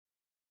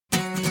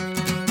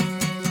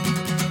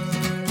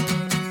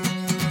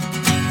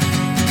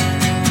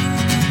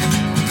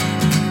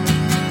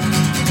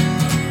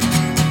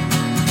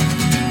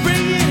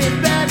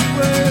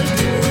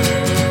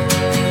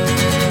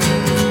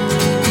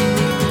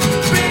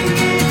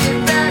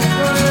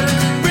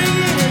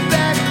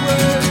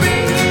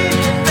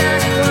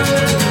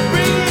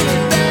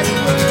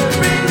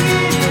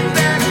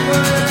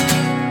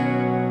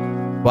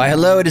Why,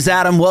 hello, it is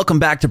Adam. Welcome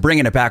back to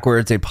Bringing It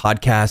Backwards, a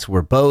podcast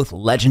where both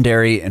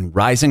legendary and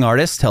rising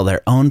artists tell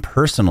their own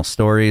personal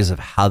stories of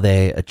how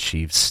they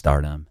achieved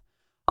stardom.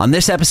 On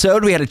this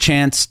episode, we had a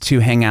chance to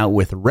hang out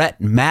with Rett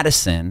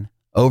Madison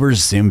over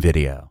Zoom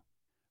video.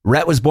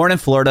 Rett was born in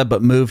Florida,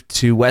 but moved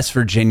to West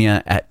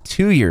Virginia at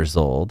 2 years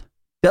old.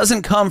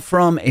 Doesn't come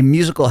from a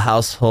musical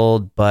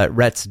household, but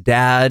Rett's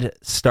dad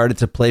started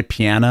to play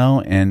piano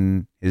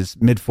in his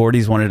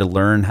mid-40s, wanted to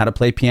learn how to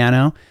play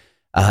piano.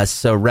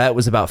 So Rett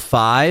was about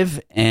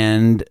 5,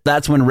 and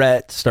that's when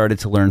Rett started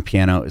to learn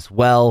piano as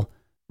well.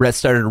 Rett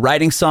started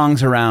writing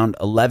songs around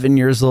 11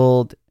 years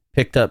old,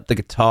 picked up the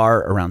guitar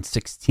around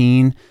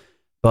 16,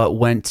 but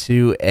went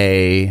to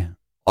a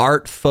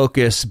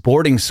art-focused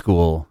boarding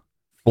school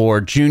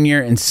for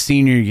junior and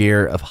senior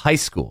year of high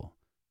school.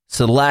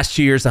 So the last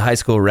 2 years of high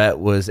school, Rett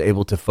was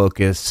able to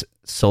focus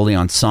solely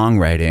on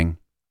songwriting.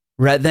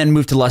 Rett then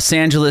moved to Los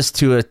Angeles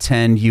to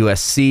attend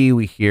USC.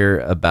 We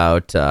hear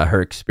about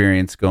her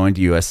experience going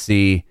to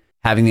USC,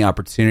 having the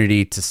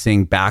opportunity to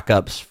sing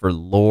backups for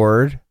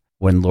Lorde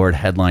when Lorde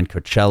headlined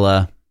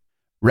Coachella.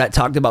 Rett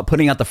talked about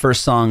putting out the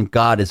first song,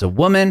 God is a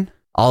Woman,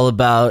 all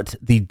about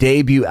the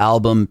debut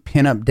album,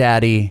 Pin Up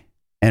Daddy.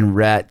 And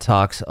Rett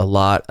talks a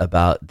lot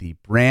about the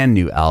brand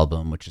new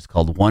album, which is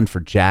called One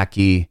for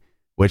Jackie,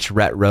 which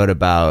Rett wrote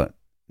about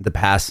the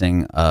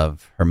passing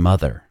of her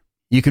mother.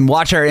 You can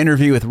watch our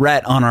interview with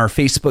Rett on our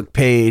Facebook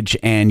page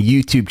and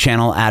YouTube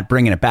channel at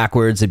Bringing It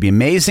Backwards. It'd be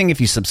amazing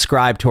if you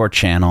subscribe to our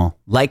channel,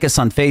 like us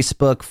on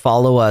Facebook,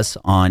 follow us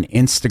on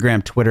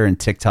Instagram, Twitter, and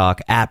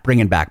TikTok at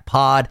Bringing Back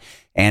Pod.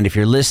 And if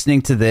you're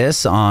listening to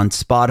this on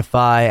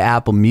Spotify,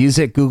 Apple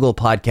Music, Google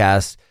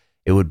Podcasts,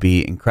 it would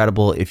be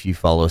incredible if you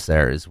follow us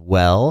there as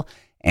well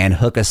and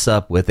hook us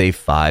up with a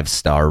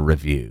 5-star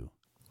review.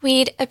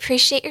 We'd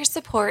appreciate your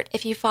support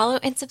if you follow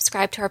and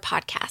subscribe to our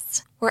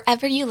podcast,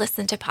 wherever you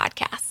listen to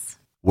podcasts.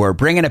 We're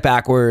Bringing It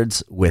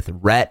Backwards with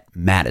Rett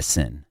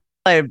Madison.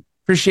 I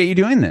appreciate you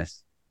doing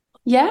this.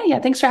 Yeah.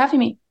 Thanks for having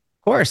me.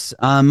 Of course.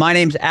 My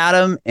name's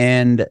Adam,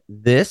 and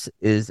this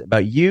is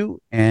about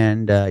you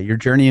and your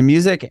journey in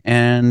music.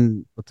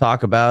 And we'll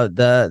talk about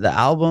the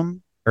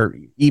album or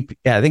EP.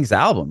 Yeah, I think it's the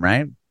album,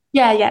 right?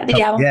 Yeah,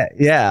 the album.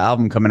 Yeah,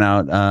 album coming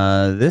out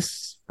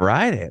this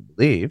Friday, I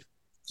believe.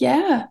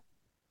 Yeah.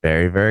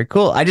 Very, very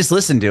cool. I just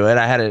listened to it.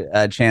 I had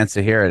a chance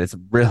to hear it. It's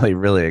really,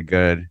 really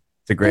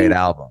it's a great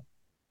album.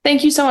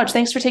 Thank you so much.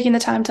 Thanks for taking the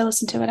time to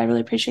listen to it. I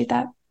really appreciate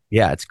that.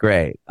 Yeah, it's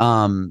great.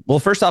 Well,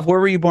 first off, where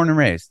were you born and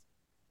raised?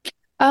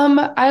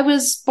 I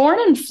was born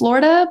in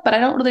Florida, but I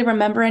don't really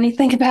remember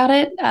anything about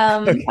it.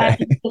 Okay. I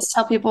just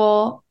tell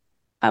people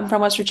I'm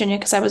from West Virginia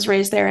because I was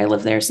raised there. I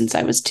lived there since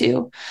I was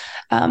 2,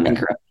 and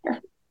grew up here.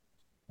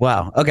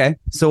 Wow. Okay.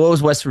 So what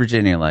was West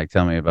Virginia like?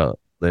 Tell me about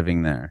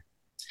living there.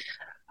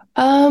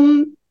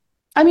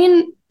 I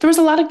mean, there was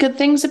a lot of good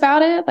things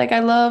about it. Like I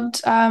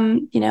loved,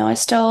 I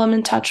still am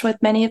in touch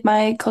with many of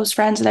my close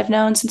friends that I've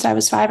known since I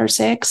was 5 or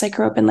 6. I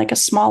grew up in like a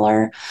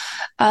smaller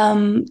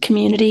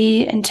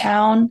community in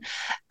town.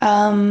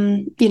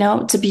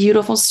 It's a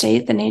beautiful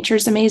state. The nature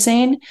is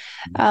amazing.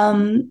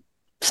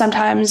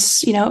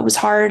 Sometimes, it was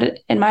hard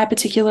in my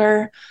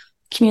particular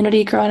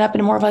community growing up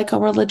in more of like a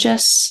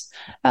religious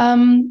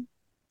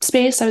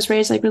space. I was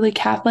raised like really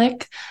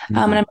Catholic, and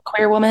I'm a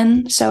queer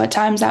woman. So at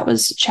times that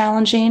was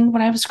challenging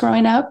when I was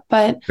growing up,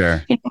 but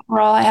sure.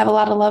 Overall, I have a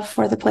lot of love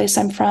for the place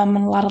I'm from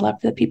and a lot of love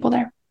for the people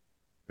there.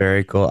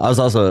 Very cool. I was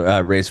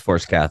also raised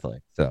Forced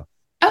Catholic. So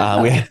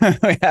we have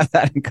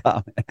that in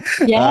common.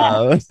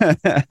 Yeah.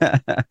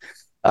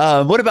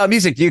 What about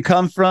music? Do you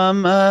come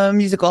from a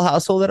musical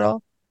household at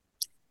all?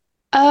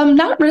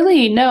 Not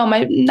really. No,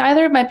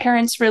 neither of my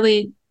parents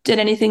really did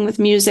anything with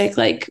music,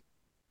 like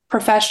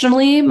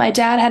professionally. My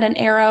dad had an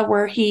era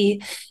where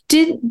he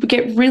did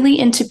get really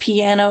into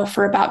piano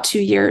for about 2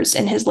 years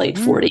in his late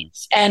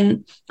 40s.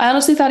 And I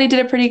honestly thought he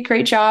did a pretty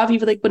great job. He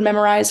would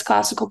memorize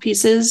classical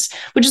pieces,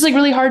 which is like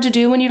really hard to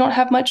do when you don't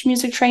have much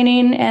music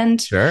training. And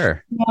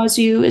sure. As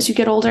you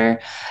get older.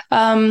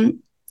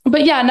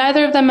 But yeah,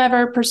 neither of them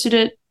ever pursued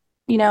it,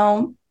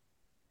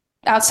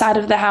 outside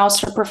of the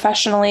house or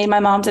professionally. My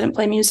mom didn't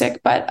play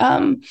music, but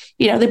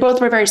they both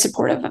were very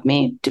supportive of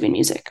me doing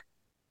music.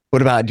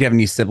 What about, do you have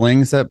any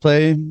siblings that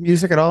play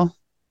music at all?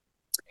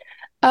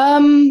 I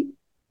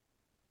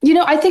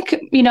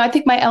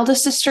think my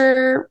eldest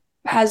sister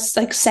has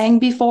like sang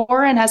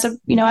before and has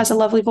a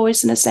lovely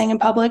voice and has sang in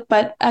public,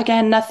 but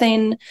again,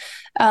 nothing,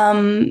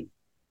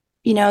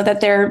 that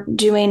they're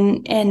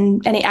doing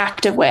in any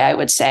active way, I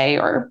would say,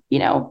 or,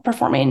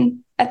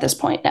 performing at this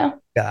point now.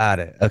 Got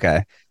it.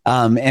 Okay.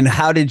 And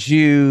how did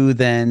you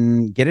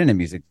then get into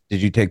music?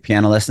 Did you take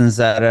piano lessons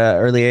at an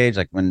early age?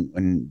 Like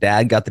when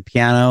dad got the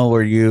piano,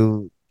 were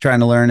you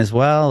trying to learn as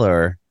well,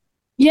 or?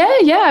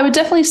 Yeah. I would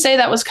definitely say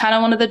that was kind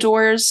of one of the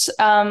doors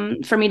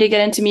for me to get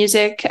into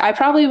music. I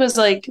probably was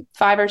like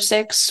 5 or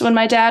 6 when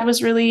my dad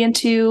was really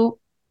into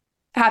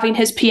having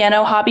his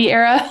piano hobby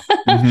era.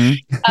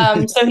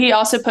 Mm-hmm. So he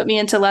also put me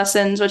into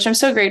lessons, which I'm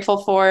so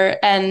grateful for.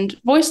 And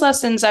voice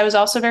lessons, I was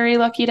also very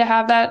lucky to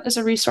have that as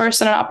a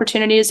resource and an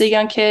opportunity as a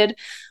young kid.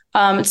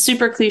 It's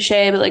super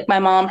cliche, but like my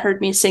mom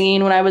heard me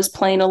singing when I was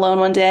playing alone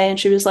one day, and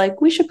she was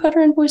like, "We should put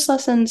her in voice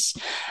lessons."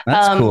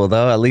 That's cool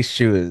though. At least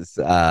she was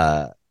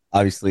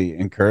obviously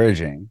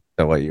encouraging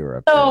to what you were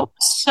up to.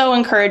 So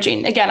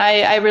encouraging. Again,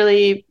 I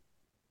really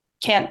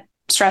can't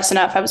stress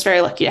enough. I was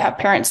very lucky to have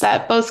parents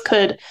that both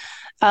could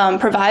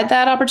provide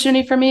that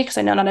opportunity for me, because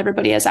I know not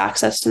everybody has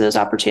access to those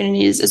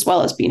opportunities, as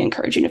well as being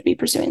encouraging of me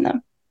pursuing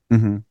them.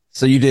 Mm-hmm.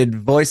 So you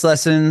did voice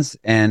lessons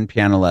and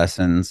piano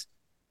lessons.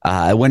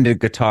 When did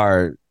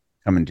guitar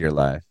come into your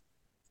life?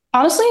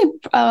 Honestly,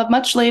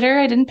 much later.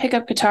 I didn't pick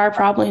up guitar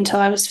probably until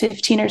I was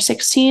 15 or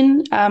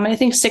 16. And I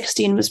think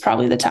 16 was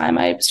probably the time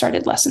I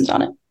started lessons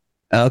on it.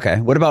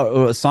 Okay. What about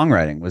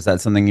songwriting? Was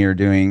that something you were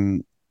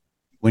doing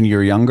when you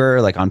were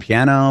younger, like on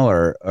piano,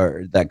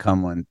 or did that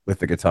come with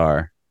the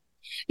guitar?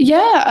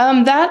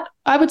 Yeah, that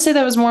I would say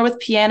that was more with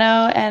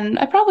piano, and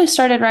I probably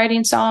started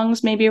writing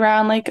songs maybe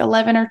around like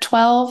 11 or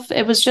 12.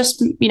 It was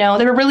just, they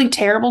were really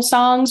terrible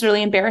songs,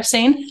 really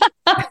embarrassing.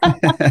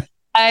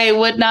 I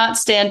would not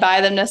stand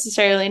by them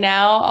necessarily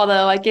now,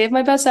 although I gave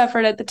my best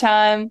effort at the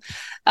time.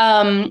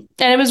 And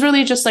it was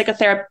really just like a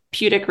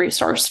therapeutic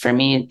resource for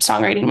me.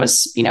 Songwriting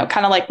was,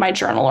 kind of like my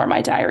journal or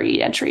my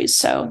diary entries.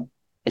 So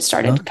it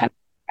started kind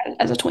of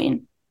as a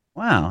tween.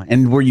 Wow.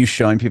 And were you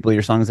showing people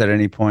your songs at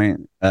any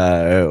point?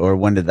 Or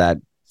when did that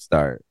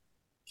start?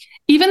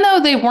 Even though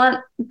they weren't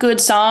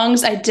good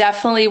songs, I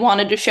definitely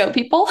wanted to show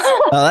people.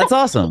 Oh, that's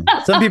awesome.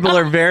 Some people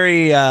are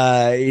very,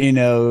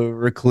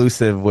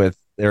 reclusive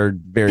they're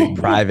very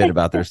private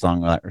about their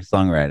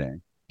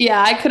songwriting.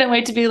 Yeah, I couldn't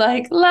wait to be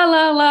like, la,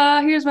 la,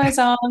 la, here's my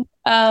song.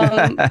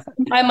 I'm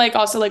like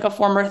also like a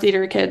former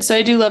theater kid, so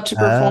I do love to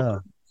perform.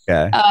 Oh,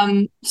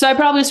 okay. So I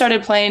probably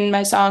started playing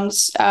my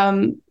songs,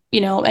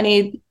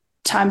 any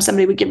time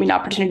somebody would give me an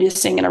opportunity to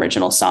sing an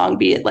original song,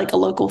 be it like a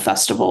local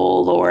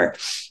festival or,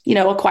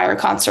 a choir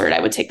concert, I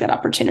would take that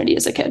opportunity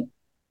as a kid.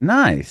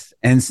 Nice.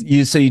 And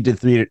so you did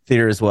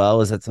theater as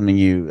well. Is that something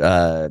you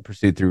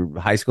pursued through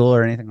high school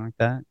or anything like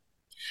that?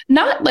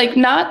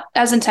 Not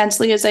as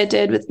intensely as I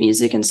did with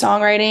music and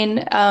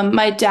songwriting.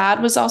 My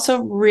dad was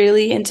also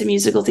really into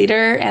musical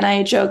theater, and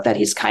I joke that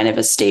he's kind of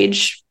a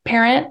stage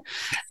parent.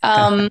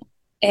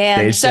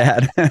 And stage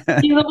dad.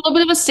 He's a little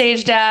bit of a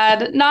stage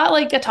dad, not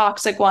like a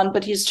toxic one,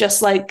 but he's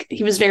just like,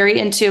 he was very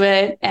into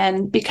it.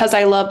 And because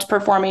I loved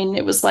performing,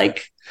 it was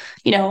like,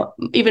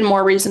 even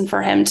more reason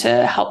for him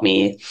to help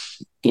me,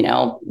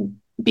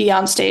 be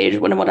on stage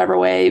in whatever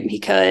way he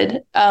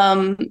could.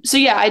 So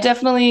yeah, I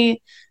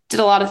definitely did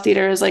a lot of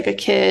theater as like a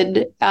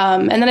kid.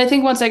 And then I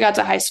think once I got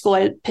to high school,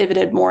 I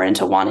pivoted more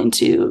into wanting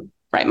to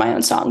write my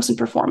own songs and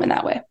perform in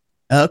that way.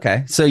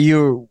 Okay.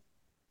 So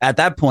at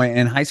that point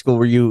in high school,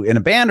 were you in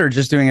a band or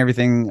just doing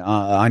everything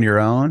on your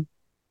own?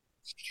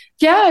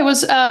 Yeah, I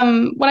was.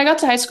 When I got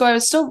to high school, I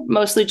was still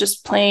mostly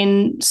just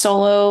playing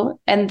solo.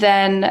 And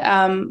then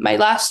my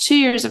last 2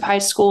 years of high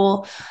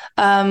school,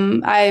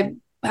 I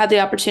had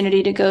the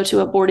opportunity to go to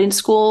a boarding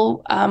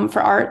school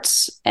for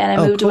arts, and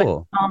I moved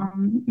cool.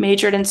 away,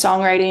 majored in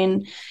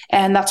songwriting,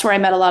 and that's where I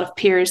met a lot of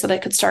peers that I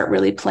could start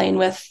really playing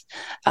with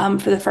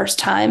for the first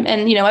time.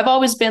 And I've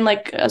always been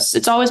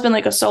it's always been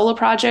like a solo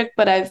project,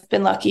 but I've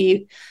been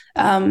lucky,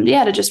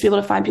 to just be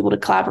able to find people to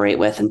collaborate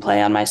with and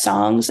play on my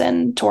songs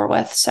and tour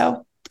with.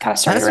 So kind of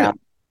started around.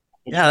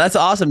 Yeah, that's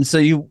awesome. So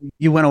you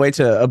went away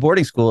to a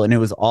boarding school, and it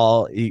was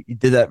all you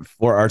did that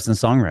for arts and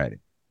songwriting.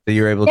 So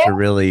you were able to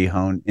really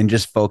hone and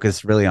just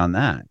focus really on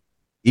that.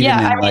 Even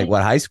in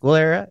what high school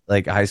era?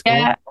 Like high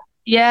school?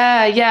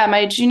 Yeah.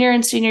 My junior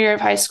and senior year of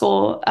high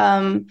school,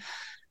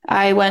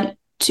 I went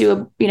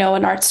to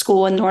an art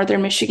school in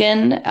northern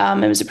Michigan.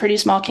 It was a pretty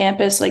small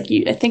campus. I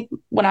think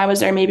when I was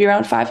there, maybe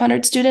around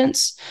 500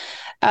 students.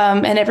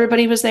 And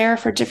everybody was there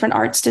for different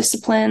arts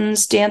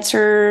disciplines,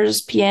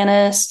 dancers,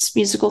 pianists,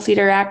 musical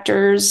theater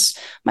actors.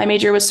 My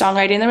major was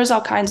songwriting. There was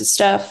all kinds of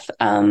stuff.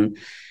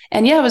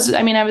 And yeah,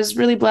 I was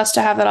really blessed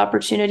to have that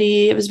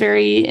opportunity. It was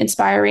very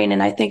inspiring.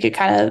 And I think it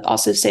kind of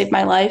also saved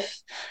my life,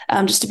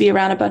 just to be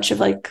around a bunch of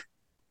like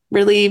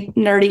really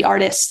nerdy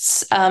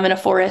artists in a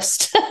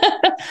forest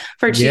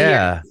for 2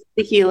 years,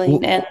 the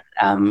healing, and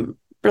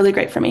really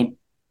great for me.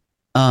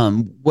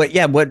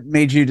 What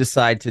made you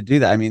decide to do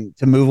that? I mean,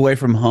 to move away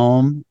from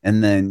home,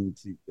 and then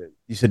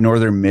you said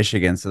northern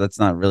Michigan, so that's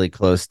not really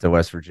close to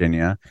West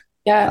Virginia.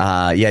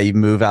 Yeah. You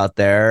move out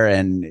there,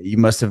 and you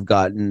must have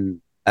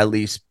gotten, at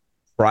least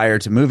prior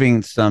to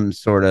moving, some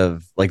sort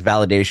of like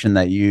validation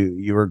that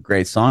you were a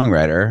great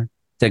songwriter.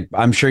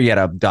 I'm sure you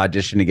had to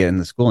audition to get in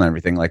the school and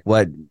everything. Like,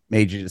 what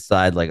made you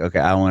decide, like, okay,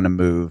 I want to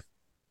move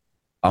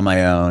on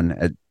my own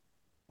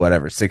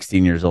at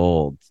 16 years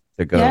old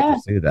to go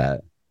pursue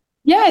that?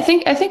 Yeah, I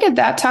think at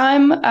that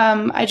time,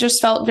 I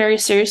just felt very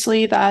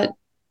seriously that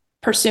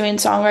pursuing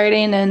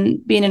songwriting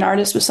and being an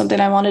artist was something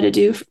I wanted to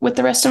do with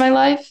the rest of my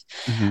life.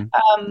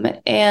 Mm-hmm.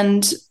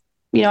 And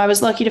I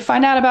was lucky to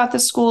find out about the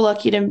school,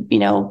 lucky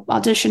to,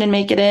 audition and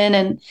make it in.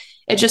 And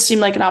it just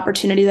seemed like an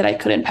opportunity that I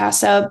couldn't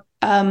pass up,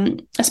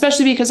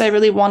 especially because I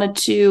really wanted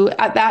to,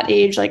 at that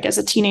age, like as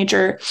a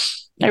teenager,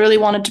 I really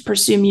wanted to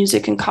pursue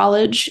music in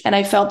college. And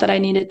I felt that I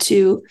needed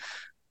to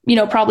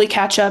probably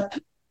catch up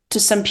to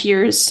some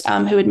peers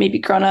who had maybe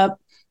grown up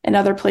in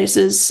other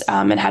places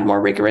and had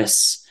more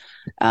rigorous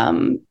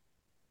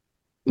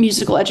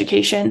musical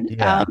education.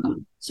 Yeah.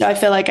 So I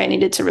feel like I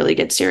needed to really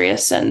get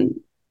serious and,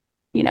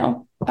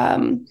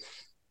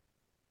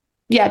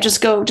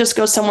 just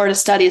go somewhere to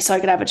study so I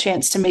could have a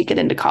chance to make it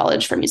into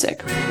college for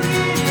music.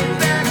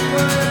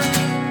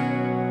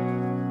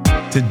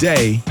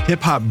 Today,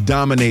 hip-hop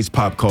dominates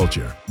pop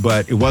culture,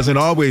 but it wasn't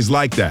always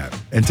like that.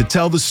 And to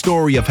tell the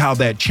story of how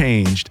that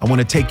changed, I want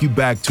to take you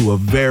back to a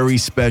very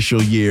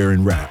special year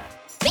in rap.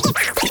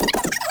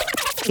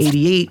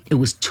 88, it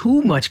was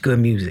too much good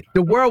music.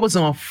 The world was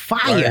on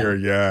fire.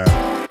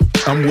 Yeah.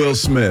 I'm Will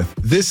Smith.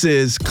 This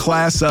is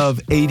Class of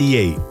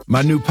 88,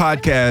 my new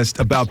podcast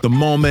about the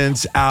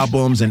moments,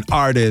 albums, and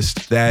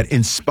artists that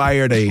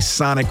inspired a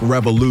sonic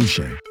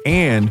revolution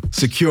and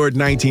secured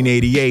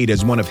 1988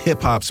 as one of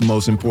hip-hop's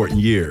most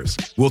important years.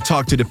 We'll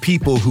talk to the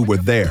people who were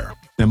there.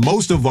 And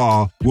most of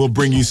all, we'll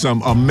bring you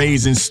some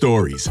amazing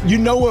stories. You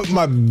know what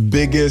my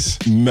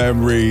biggest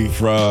memory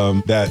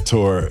from that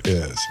tour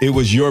is? It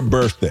was your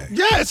birthday.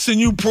 Yes, and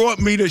you brought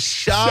me the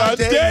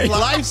Sade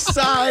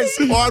life-size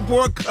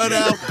cardboard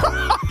cutout.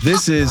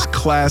 This is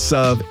Class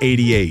of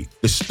 88,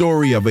 the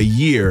story of a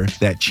year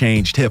that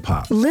changed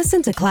hip-hop.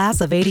 Listen to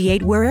Class of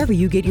 88 wherever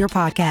you get your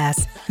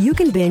podcasts. You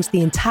can binge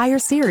the entire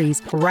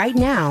series right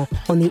now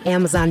on the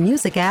Amazon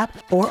Music app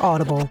or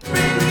Audible.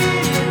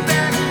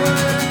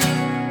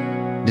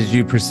 Did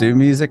you pursue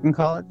music in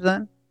college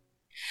then?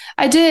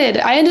 I did.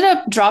 I ended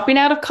up dropping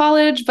out of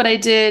college, but I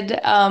did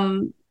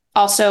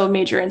also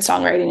major in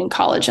songwriting in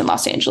college in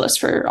Los Angeles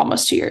for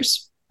almost 2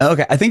 years.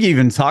 Okay, I think you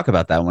even talk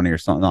about that one of your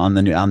songs on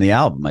the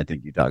album. I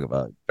think you talk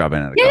about dropping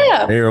out of college.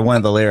 Yeah, they were one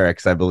of the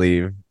lyrics, I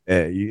believe.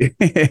 Yeah.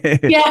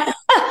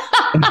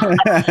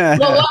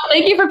 well,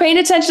 thank you for paying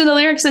attention to the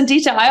lyrics in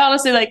detail. I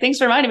honestly thanks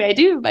for reminding me. I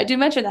do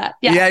mention that.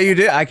 Yeah, you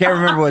do. I can't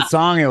remember what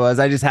song it was.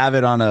 I just have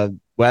it on a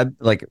web.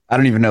 I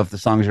don't even know if the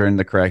songs are in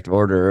the correct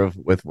order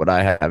with what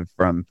I have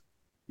from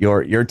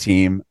your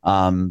team.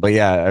 But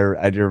yeah,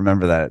 I do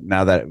remember that.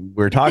 Now that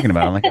we're talking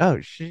about it, I'm like, oh,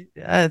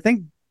 I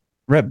think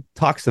Rep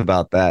talks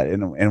about that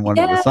in one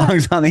of the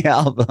songs on the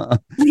album.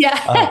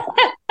 Yeah.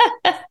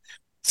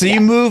 So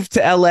you moved to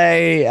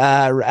LA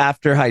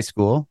after high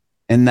school,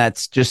 and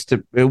that's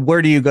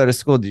where do you go to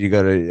school? Did you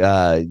go to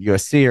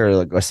USC or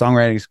a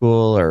songwriting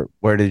school, or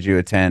where did you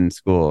attend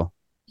school?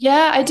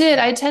 Yeah, I did.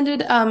 I attended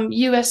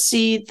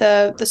USC,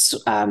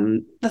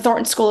 the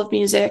Thornton School of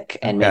Music,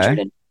 and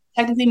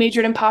technically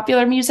majored in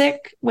popular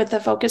music with a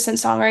focus in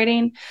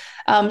songwriting.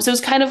 So it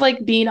was kind of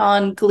like being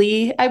on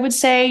Glee, I would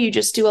say. You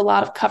just do a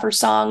lot of cover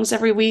songs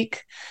every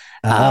week.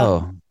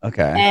 Oh,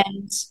 okay.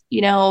 And,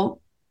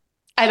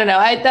 I don't know.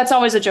 That's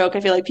always a joke I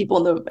feel like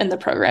people in the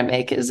program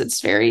make, is it's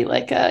very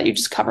you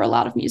just cover a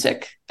lot of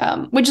music,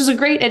 which is a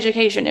great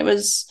education. It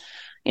was,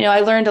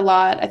 I learned a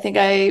lot. I think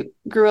I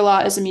grew a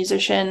lot as a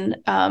musician.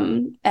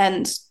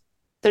 And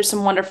there's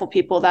some wonderful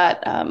people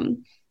that,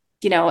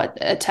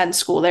 attend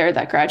school there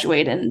that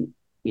graduate and,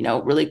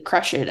 really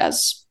crush it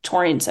as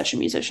touring session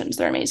musicians.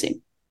 They're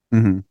amazing.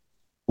 Mm-hmm.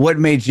 What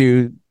made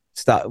you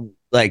stop?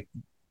 Were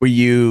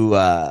you,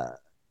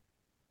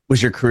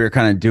 was your career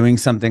kind of doing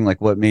something?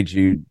 What made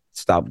you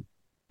stop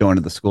going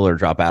to the school or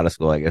drop out of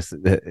school, I guess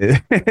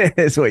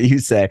is what you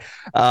say.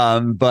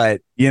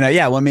 But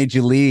what made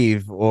you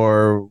leave?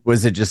 Or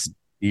was it just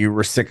you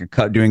were sick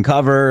of doing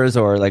covers,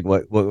 or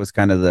what was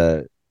kind of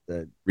the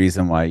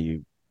reason why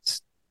you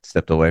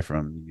stepped away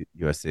from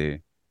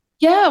USC?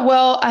 Yeah,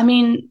 well, I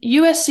mean,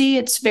 USC,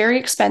 it's very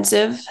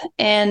expensive.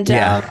 And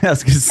I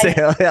was going to say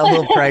a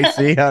little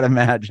pricey, I'd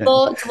imagine.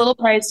 It's a little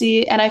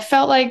pricey. And I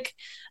felt like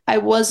I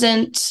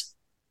wasn't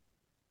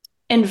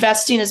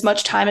investing as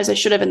much time as I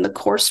should have in the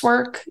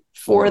coursework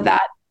for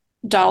that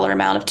dollar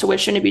amount of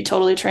tuition. To be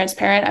totally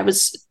transparent, I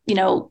was,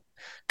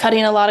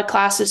 cutting a lot of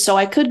classes so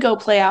I could go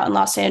play out in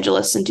Los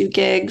Angeles and do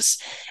gigs.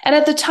 And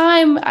at the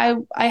time, I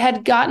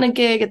had gotten a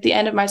gig at the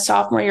end of my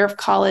sophomore year of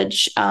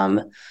college,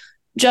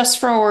 just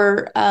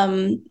for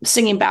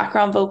singing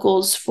background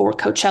vocals for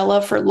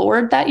Coachella for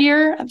Lorde that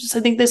year. I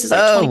think this is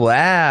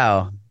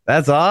wow,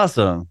 that's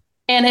awesome.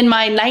 And in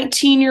my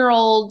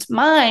 19-20-year-old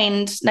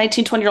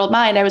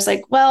mind, I was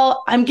like,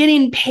 well, I'm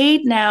getting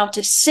paid now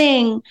to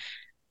sing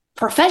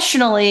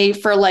professionally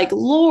for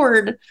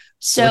Lorde.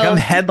 So I'm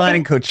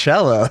headlining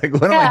Coachella.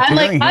 What am I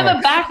doing? I'm a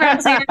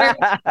background singer for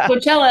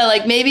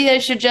Coachella. Maybe I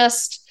should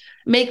just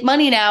make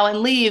money now and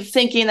leave,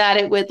 thinking that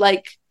it would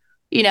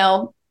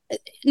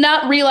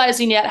not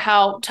realizing yet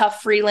how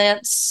tough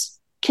freelance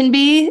can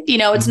be.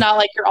 It's not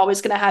like you're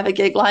always going to have a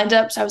gig lined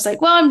up. So I was like,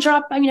 well,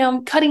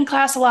 I'm cutting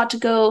class a lot to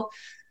go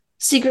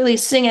secretly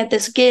sing at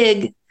this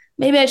gig.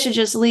 Maybe I should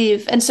just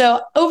leave. And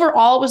so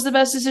overall it was the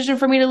best decision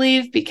for me to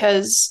leave,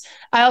 because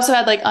I also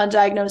had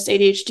undiagnosed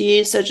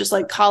ADHD. So just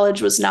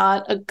college was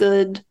not a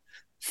good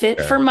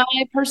fit for my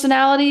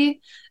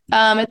personality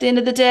at the end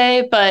of the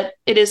day. But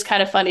it is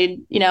kind of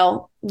funny,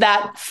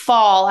 that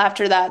fall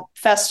after that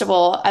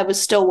festival, I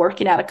was still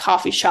working at a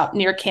coffee shop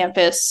near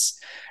campus,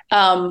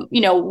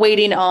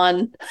 waiting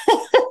on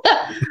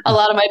a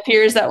lot of my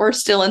peers that were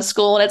still in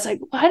school, and it's like,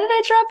 why did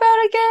I drop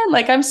out again?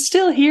 Like, I'm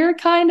still here,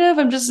 kind of.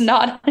 I'm just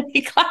not in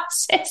any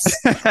classes.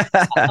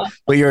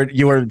 But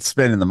you were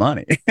spending the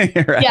money.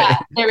 Right? Yeah,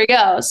 there we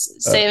go.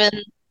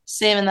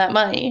 Saving that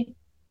money.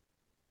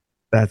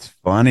 That's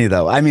funny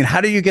though. I mean,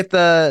 how do you get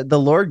the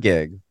Lord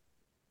gig?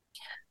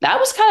 That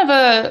was kind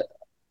of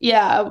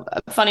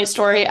a funny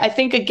story. I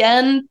think,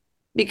 again,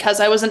 because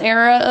I was an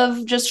era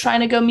of just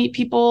trying to go meet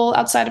people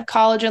outside of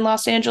college in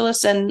Los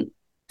Angeles and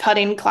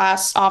cutting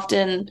class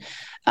often.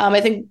 I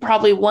think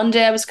probably one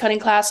day I was cutting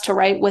class to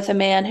write with a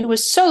man who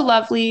was so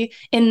lovely.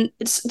 And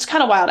it's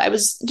kind of wild. I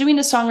was doing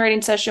a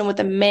songwriting session with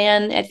a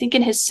man, I think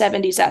in his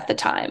 70s at the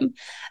time.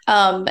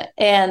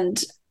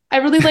 And I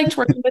really liked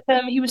working with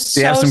him. He was so.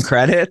 Do you have some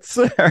credits?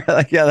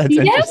 Like, yeah, that's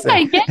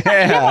interesting.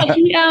 Yeah.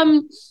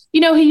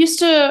 He used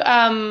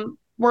to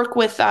work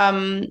with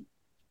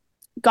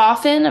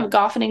Goffin of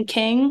Goffin and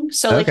King.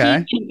 So like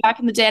he back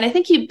in the day, and I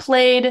think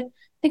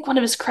one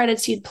of his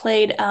credits he'd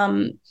played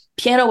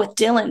piano with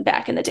Dylan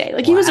back in the day.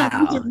 Like he was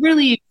a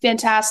really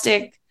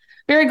fantastic,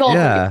 very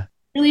gullible,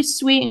 really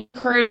sweet,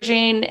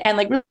 encouraging, and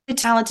like really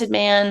talented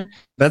man.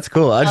 That's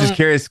cool. I was just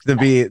curious to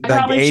be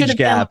like age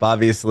gap,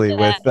 obviously,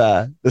 with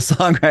the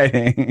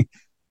songwriting.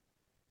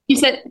 You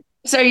said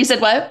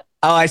what?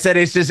 Oh, I said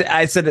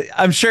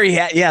I'm sure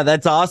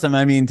that's awesome.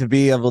 I mean, to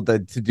be able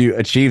to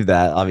achieve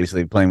that,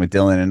 obviously playing with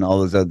Dylan and all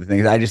those other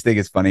things. I just think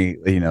it's funny,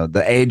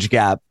 the age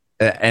gap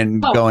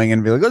and going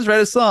and be like, let's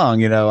write a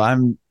song.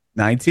 I'm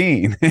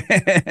 19.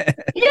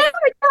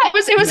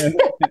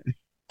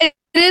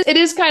 It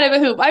is kind of a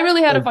hoop. I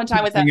really had a fun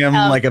time with him.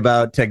 Like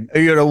about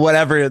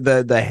whatever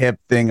the hip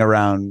thing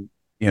around,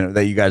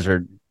 that you guys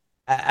are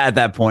at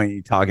that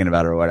point talking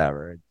about or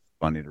whatever. It's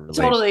funny to relate.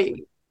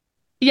 Totally.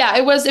 Yeah,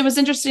 it was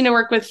interesting to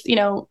work with,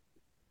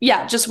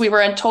 just we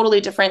were in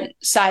totally different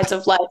sides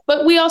of life.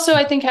 But we also,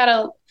 I think,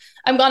 I'm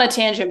on a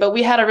tangent, but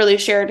we had a really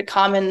shared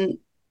common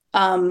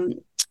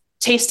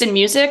taste in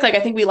music. Like, I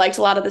think we liked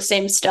a lot of the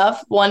same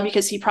stuff. One,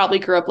 because he probably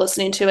grew up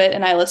listening to it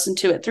and I listened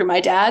to it through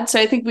my dad. So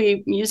I think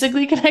we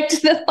musically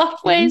connected in a lot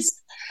of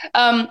ways.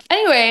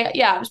 Anyway,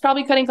 I was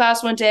probably cutting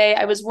class one day.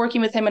 I was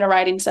working with him in a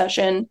writing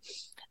session.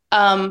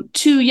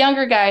 Two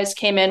younger guys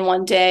came in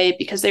one day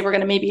because they were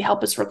going to maybe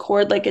help us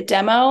record like a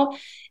demo.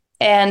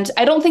 And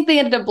I don't think they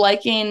ended up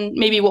liking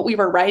maybe what we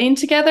were writing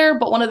together,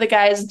 but one of the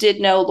guys did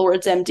know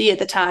Lord's MD at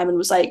the time and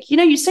was like,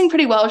 you sing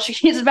pretty well.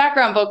 She's a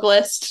background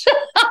vocalist.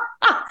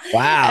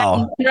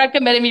 Wow. And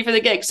recommended me for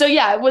the gig. So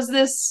yeah, it was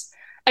this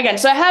again.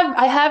 So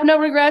I have no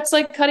regrets,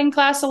 like cutting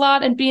class a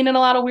lot and being in a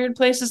lot of weird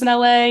places in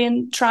LA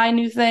and trying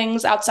new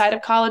things outside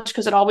of college,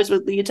 because it always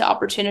would lead to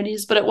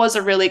opportunities. But it was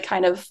a really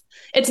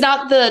it's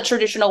not the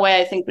traditional way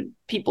I think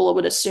people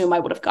would assume I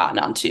would have gotten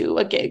onto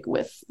a gig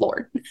with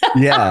Lord.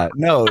 Yeah,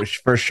 no,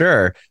 for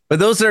sure. But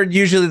those are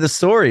usually the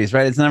stories,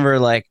 right? It's never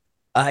like,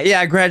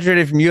 I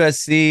graduated from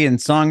USC in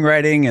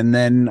songwriting, and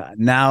then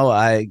now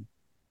I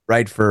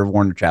write for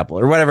Warner Chappell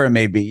or whatever it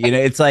may be.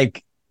 It's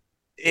like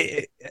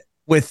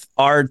with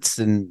arts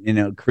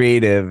and,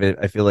 creative,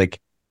 I feel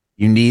like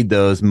you need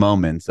those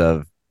moments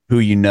of who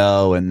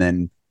and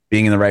then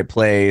being in the right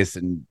place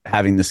and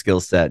having the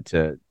skill set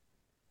to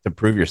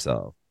prove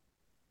yourself.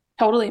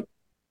 Totally.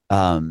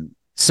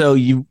 So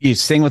you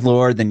sing with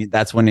Lord, then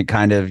that's when you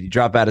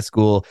drop out of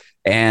school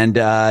and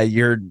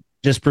you're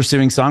just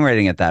pursuing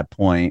songwriting at that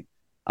point.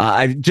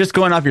 I just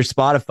going off your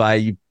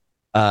Spotify, you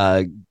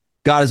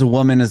God Is a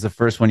Woman is the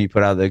first one you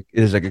put out.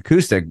 It's like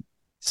acoustic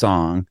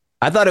song.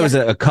 I thought it was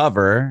a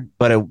cover,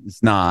 but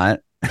it's not.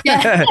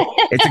 Yeah.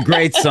 It's a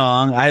great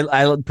song.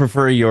 I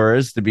prefer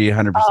yours, to be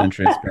 100%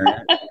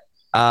 transparent.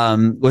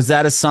 Was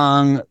that a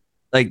song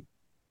like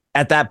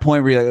at that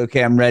point where you're like,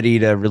 okay, I'm ready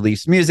to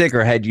release music,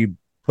 or had you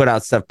put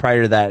out stuff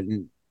prior to that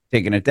and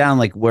taken it down?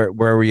 Like where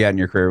were you at in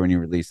your career when you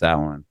released that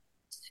one?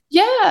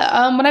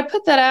 Yeah. When I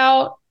put that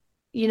out,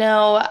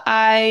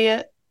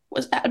 I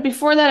was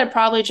before that, I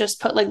probably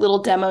just put like little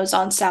demos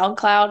on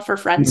SoundCloud for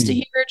friends to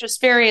hear, just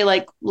very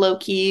like low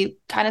key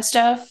kind of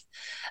stuff.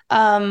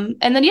 And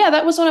then,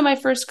 that was one of my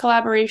first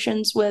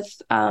collaborations with,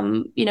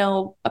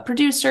 a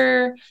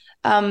producer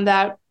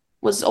that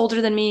was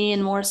older than me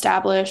and more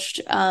established.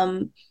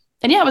 And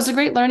it was a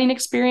great learning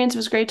experience. It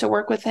was great to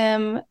work with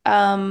him.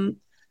 I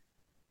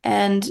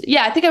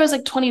think I was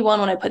like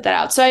 21 when I put that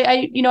out. So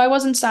I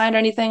wasn't signed or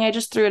anything. I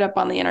just threw it up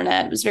on the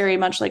internet. It was very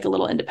much like a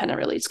little independent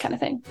release kind of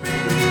thing.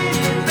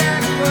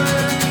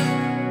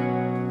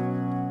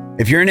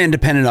 If you're an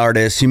independent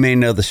artist, you may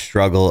know the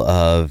struggle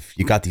of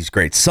you got these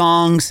great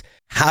songs.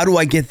 How do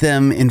I get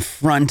them in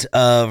front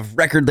of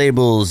record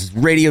labels,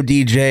 radio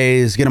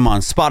DJs, get them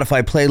on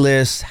Spotify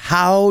playlists?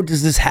 How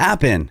does this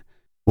happen?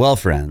 Well,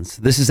 friends,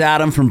 this is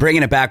Adam from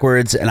Bringing It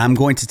Backwards, and I'm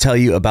going to tell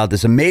you about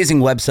this amazing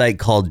website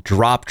called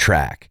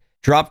DropTrack.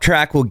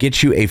 DropTrack will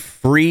get you a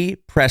free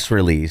press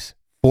release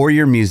for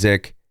your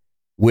music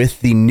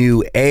with the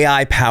new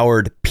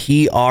AI-powered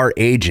PR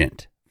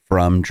agent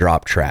from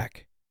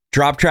DropTrack.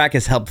 DropTrack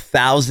has helped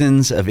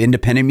thousands of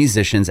independent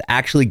musicians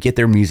actually get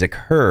their music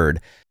heard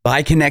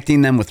by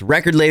connecting them with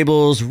record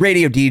labels,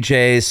 radio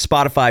DJs,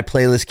 Spotify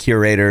playlist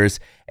curators,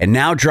 And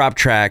now Drop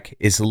Track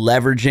is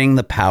leveraging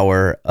the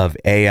power of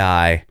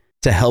AI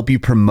to help you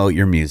promote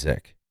your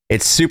music.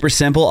 It's super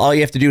simple. All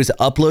you have to do is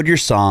upload your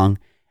song,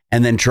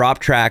 and then Drop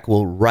Track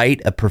will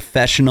write a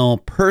professional,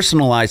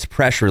 personalized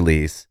press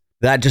release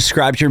that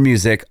describes your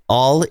music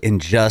all in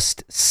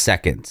just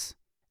seconds.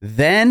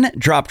 Then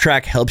Drop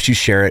Track helps you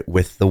share it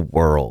with the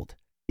world.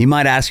 You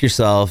might ask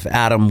yourself,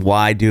 Adam,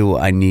 why do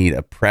I need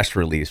a press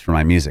release for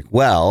my music?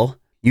 Well,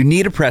 you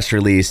need a press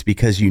release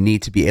because you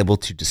need to be able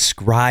to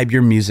describe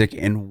your music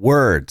in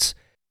words.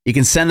 You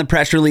can send the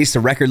press release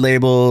to record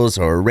labels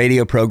or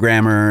radio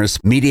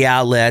programmers, media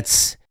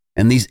outlets,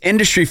 and these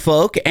industry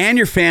folk and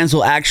your fans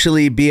will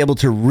actually be able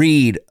to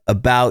read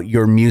about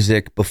your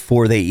music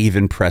before they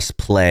even press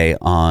play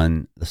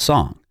on the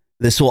song.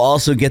 This will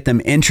also get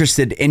them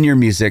interested in your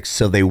music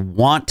so they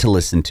want to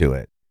listen to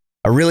it.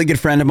 A really good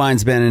friend of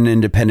mine's been an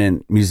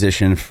independent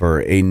musician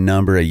for a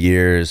number of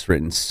years,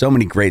 written so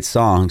many great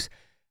songs.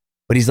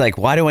 But he's like,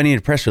 why do I need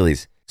a press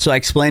release? So I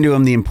explained to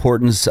him the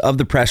importance of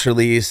the press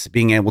release,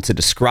 being able to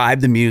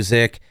describe the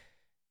music.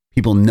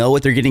 People know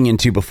what they're getting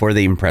into before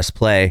they even press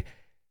play.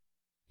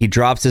 He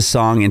drops his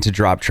song into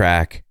Drop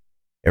Track.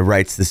 It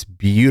writes this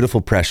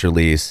beautiful press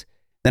release.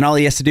 Then all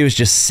he has to do is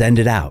just send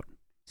it out.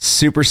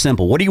 Super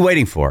simple. What are you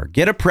waiting for?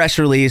 Get a press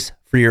release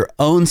for your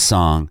own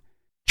song.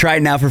 Try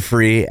it now for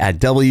free at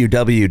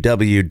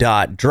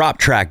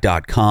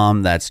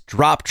www.droptrack.com. That's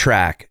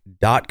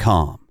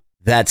droptrack.com.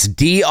 That's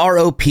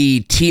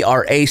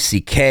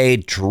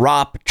DROPTRACK,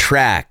 Drop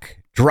Track,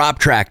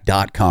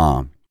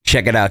 droptrack.com.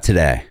 Check it out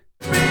today.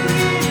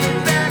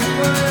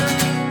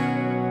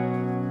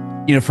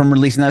 You know, from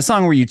releasing that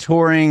song, were you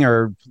touring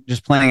or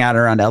just playing out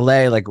around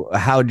LA? Like,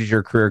 how did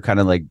your career kind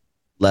of like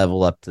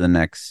level up to the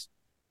next,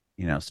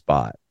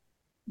 spot?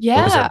 Yeah.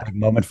 What was that big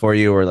moment for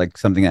you, or like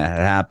something that had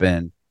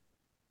happened?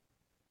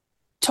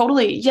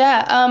 Totally.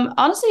 Yeah.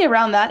 Honestly,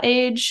 around that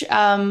age,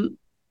 kind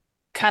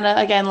of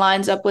again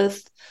lines up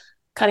with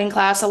cutting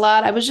class a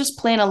lot. I was just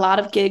playing a lot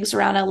of gigs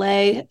around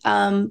LA,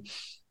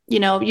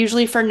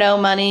 usually for no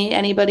money.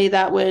 Anybody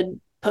that would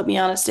put me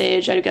on a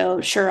stage, I'd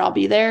go, sure, I'll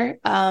be there.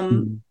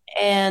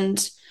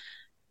 And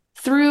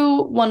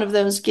through one of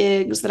those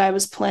gigs that I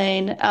was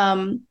playing,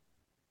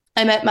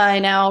 I met my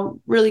now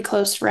really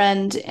close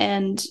friend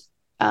and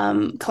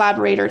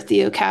collaborator,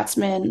 Theo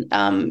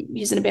Katzman.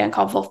 He's in a band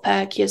called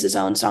Wolfpack. He has his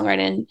own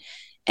songwriting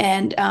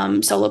and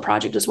solo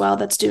project as well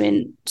that's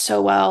doing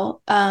so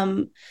well.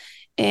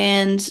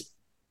 And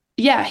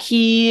yeah,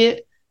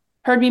 he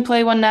heard me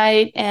play one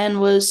night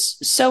and was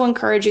so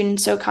encouraging and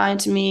so kind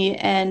to me,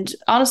 and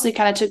honestly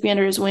kind of took me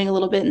under his wing a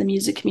little bit in the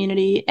music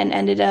community, and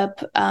ended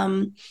up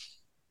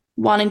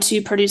wanting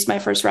to produce my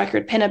first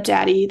record, Pin Up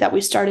Daddy, that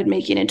we started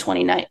making in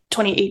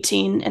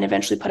 2018 and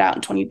eventually put out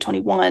in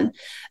 2021.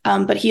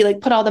 But he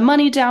put all the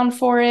money down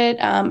for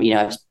it. I've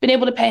been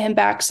able to pay him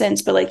back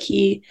since, but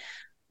he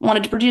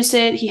wanted to produce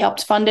it. He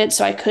helped fund it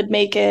so I could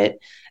make it.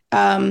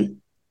 And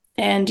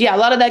yeah, a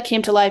lot of that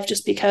came to life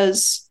just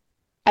because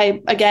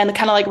again,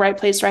 kind of right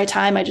place, right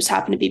time. I just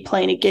happened to be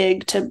playing a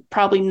gig to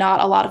probably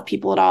not a lot of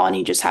people at all. And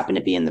he just happened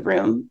to be in the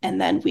room.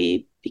 And then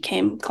we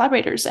became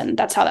collaborators. And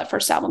that's how that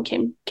first album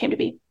came to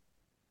be.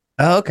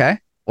 Oh, okay.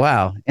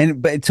 Wow.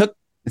 But it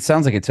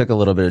sounds like it took a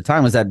little bit of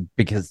time. Was that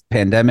because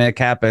pandemic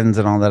happens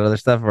and all that other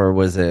stuff? Or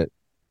was it,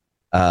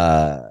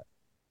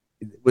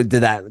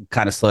 did that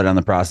kind of slow down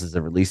the process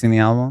of releasing the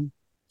album?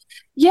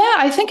 Yeah,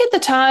 I think at the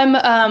time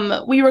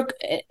we were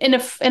in a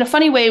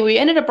funny way, we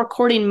ended up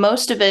recording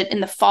most of it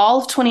in the fall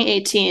of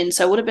 2018.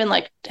 So it would have been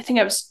I think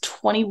I was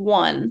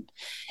 21.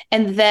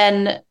 And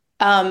then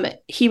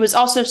he was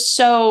also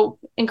so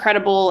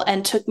incredible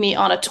and took me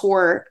on a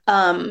tour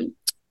to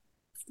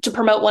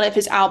promote one of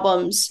his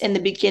albums in the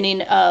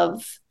beginning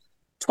of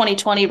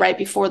 2020, right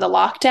before the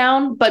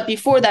lockdown. But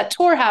before that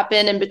tour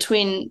happened and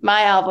between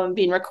my album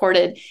being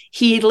recorded,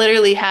 he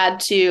literally had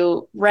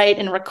to write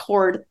and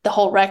record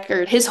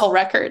his whole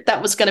record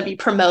that was going to be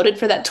promoted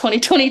for that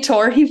 2020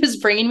 tour he was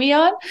bringing me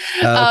on.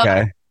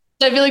 Okay.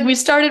 So I feel like we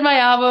started my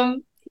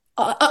album.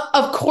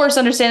 Of course,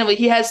 understandably,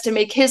 he has to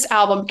make his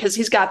album because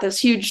he's got this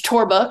huge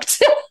tour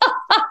booked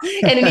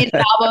and he needs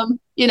an album,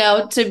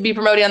 to be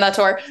promoting on that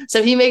tour.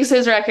 So he makes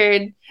his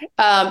record.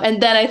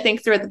 And then I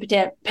think throughout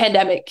the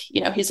pandemic,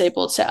 he's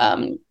able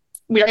to,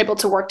 we were able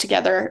to work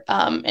together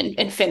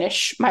and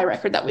finish my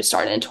record that we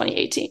started in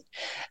 2018.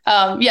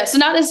 So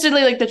not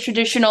necessarily the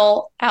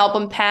traditional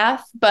album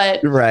path, but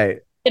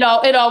right. It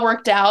all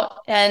worked out.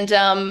 And,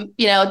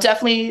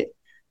 definitely,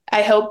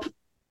 I hope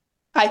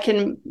I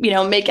can,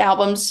 make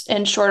albums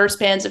in shorter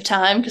spans of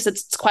time because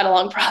it's quite a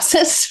long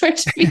process for it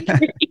to be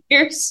 3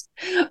 years.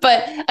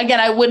 But again,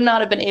 I would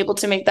not have been able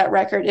to make that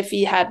record if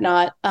he had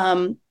not,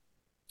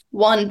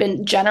 one,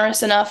 been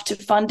generous enough to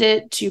fund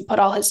it, to put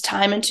all his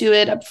time into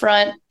it up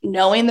front,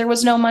 knowing there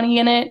was no money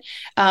in it.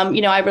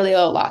 I really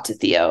owe a lot to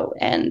Theo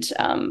and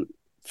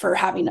for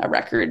having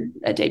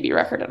a debut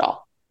record at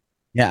all.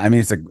 Yeah, I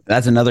mean,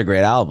 that's another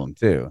great album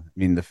too. I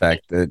mean, the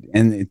fact that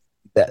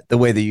the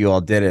way that you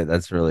all did it,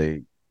 that's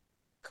really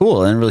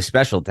cool and really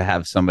special to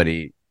have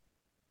somebody,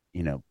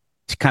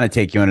 to kind of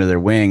take you under their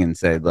wing and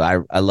say,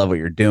 I love what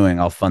you're doing.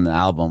 I'll fund the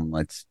album.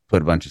 Let's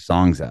put a bunch of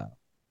songs out.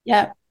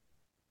 Yeah.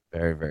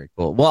 Very, very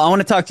cool. Well, I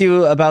want to talk to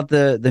you about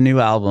the new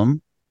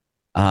album.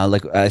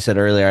 Like I said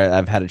earlier,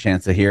 I've had a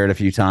chance to hear it a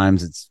few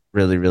times. It's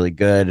really, really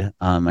good.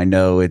 I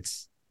know it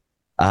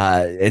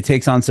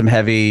takes on some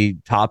heavy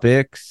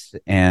topics,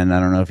 and I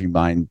don't know if you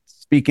mind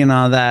speaking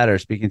on that or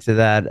speaking to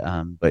that.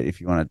 But if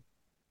you want to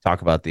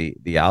talk about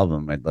the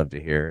album, I'd love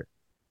to hear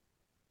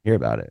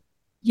about it.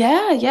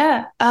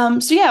 Yeah.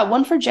 So yeah,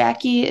 One for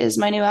Jackie is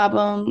my new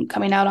album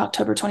coming out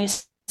October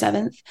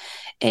 27th.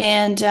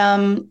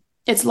 And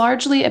it's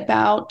largely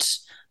about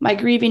my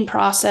grieving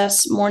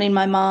process, mourning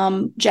my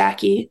mom,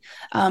 Jackie,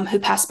 who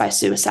passed by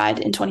suicide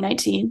in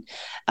 2019.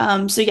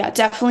 So yeah,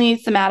 definitely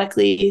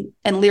thematically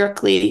and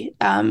lyrically,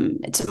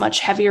 it's a much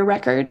heavier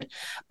record.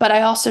 But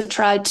I also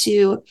tried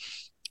to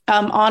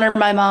honor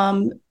my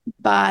mom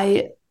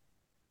by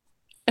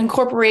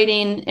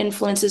incorporating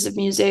influences of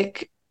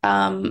music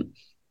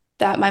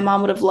that my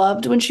mom would have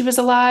loved when she was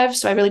alive.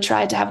 So I really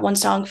tried to have one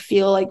song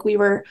feel like we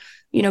were,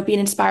 being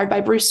inspired by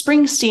Bruce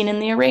Springsteen in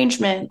the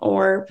arrangement,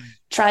 or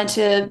trying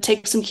to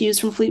take some cues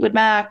from Fleetwood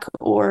Mac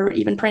or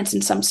even Prince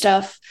in some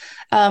stuff.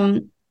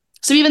 So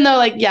even though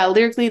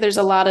lyrically there's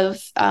a lot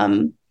of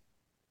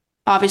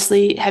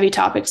obviously heavy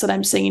topics that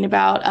I'm singing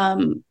about,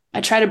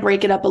 I try to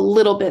break it up a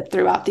little bit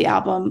throughout the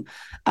album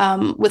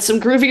with some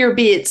groovier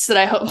beats that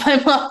I hope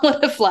my mom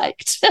would have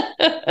liked.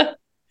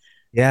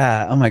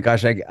 Yeah. Oh my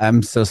gosh.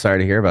 I'm so sorry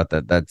to hear about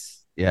that.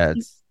 That's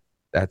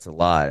a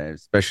lot,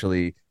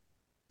 especially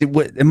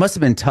it must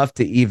have been tough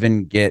to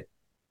even get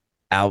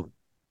out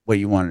what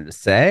you wanted to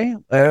say,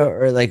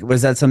 or like,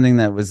 was that something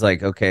that was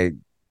like, okay,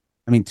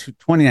 I mean,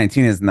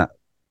 2019 isn't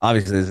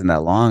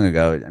that long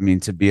ago. I mean,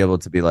 to be able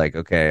to be like,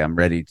 okay, I'm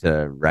ready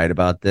to write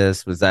about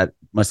this. Must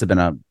have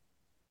been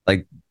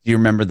do you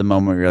remember the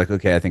moment where you're like,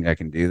 okay, I think I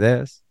can do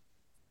this?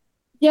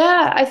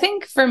 Yeah, I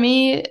think for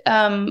me,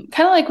 kind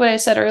of like what I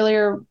said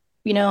earlier,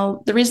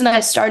 the reason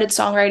I started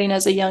songwriting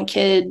as a young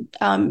kid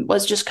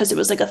was just because it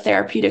was like a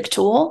therapeutic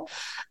tool.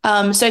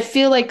 So I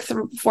feel like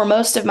for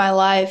most of my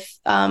life,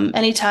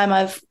 anytime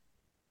I've,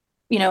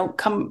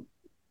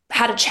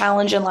 had a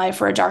challenge in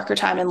life or a darker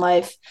time in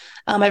life,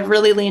 I've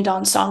really leaned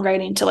on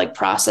songwriting to like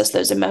process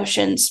those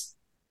emotions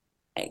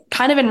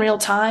kind of in real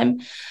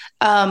time.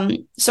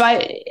 So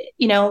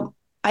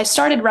I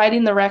started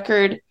writing the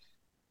record.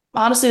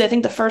 Honestly, I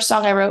think the first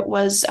song I wrote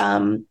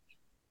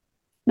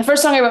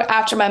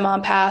after my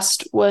mom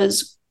passed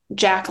was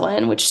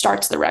Jacqueline, which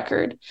starts the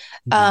record.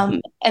 Mm-hmm.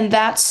 And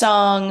that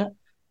song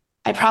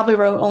I probably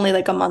wrote only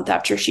like a month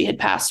after she had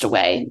passed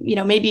away,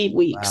 maybe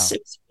weeks. Wow.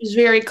 It was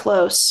very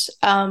close.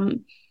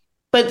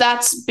 But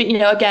that's,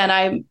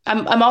 again,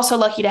 I'm also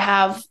lucky to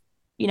have,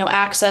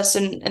 access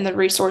and the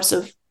resource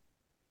of,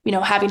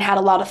 having had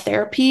a lot of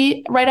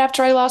therapy right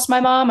after I lost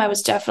my mom. I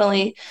was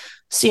definitely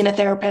seeing a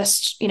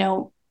therapist,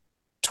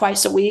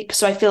 twice a week.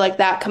 So I feel like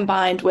that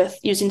combined with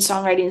using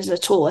songwriting as a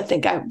tool, I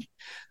think I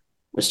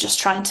was just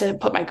trying to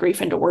put my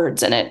grief into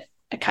words, and it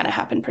kind of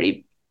happened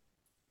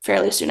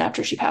fairly soon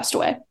after she passed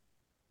away.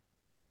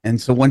 And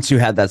so once you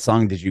had that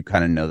song, did you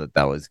kind of know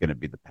that was going to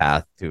be the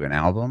path to an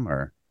album,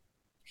 or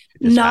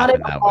it just Not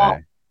happened at that all.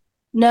 way?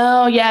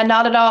 No, yeah,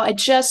 not at all.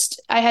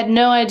 I had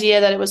no idea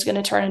that it was going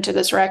to turn into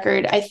this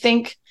record. I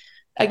think,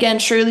 again,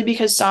 truly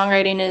because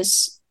songwriting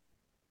has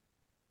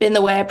been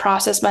the way I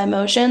process my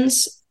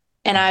emotions.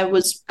 And I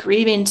was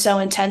grieving so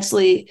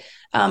intensely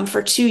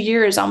for 2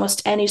 years.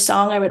 Almost any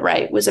song I would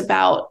write was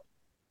about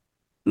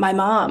my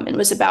mom and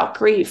was about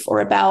grief, or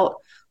about,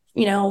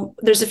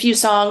 there's a few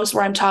songs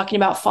where I'm talking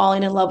about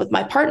falling in love with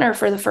my partner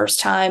for the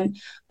first time,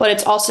 but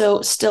it's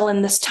also still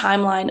in this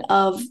timeline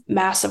of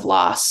massive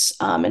loss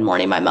and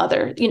mourning my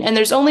mother. And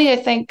there's only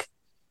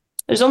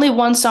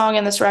one song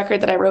in this record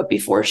that I wrote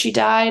before she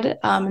died.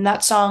 And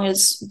that song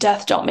is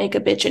Death Don't Make a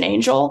Bitch an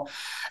Angel.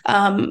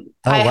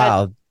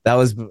 Wow. That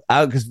was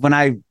because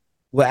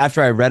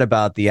after I read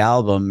about the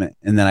album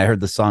and then I heard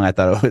the song, I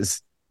thought it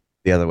was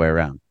the other way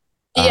around.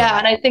 Yeah.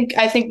 And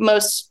I think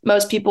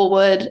most people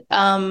would,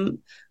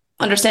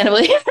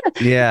 understandably.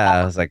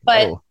 Yeah. I was like,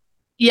 but oh.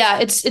 Yeah,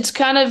 it's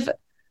kind of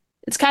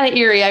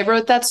eerie. I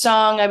wrote that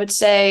song, I would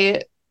say,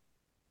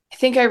 I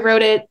think I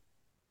wrote it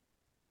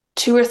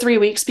 2 or 3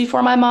 weeks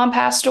before my mom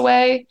passed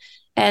away,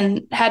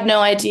 and had no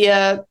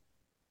idea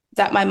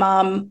that my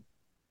mom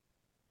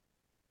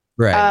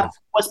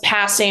was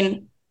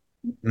passing.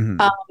 Mm-hmm.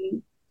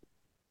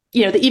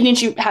 The evening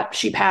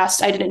she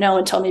passed, I didn't know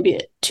until maybe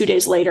 2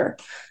 days later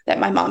that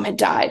my mom had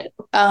died.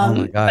 Oh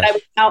my gosh. But I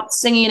was out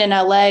singing in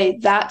LA.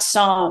 That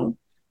song,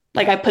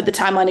 like, I put the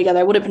timeline together.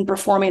 I would have been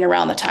performing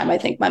around the time I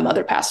think my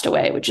mother passed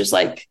away, which is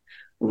like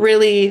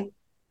really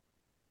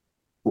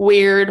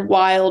weird,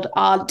 wild,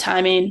 odd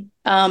timing.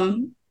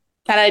 And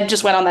I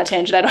just went on that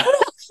tangent. I don't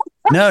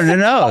know.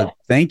 No.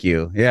 Thank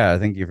you. Yeah.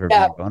 Thank you for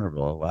being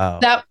vulnerable. Wow.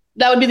 That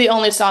would be the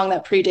only song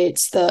that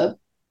predates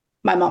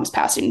my mom's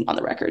passing on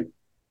the record.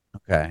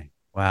 Okay.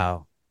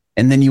 Wow.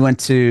 And then you went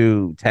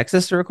to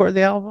Texas to record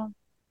the album?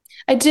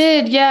 I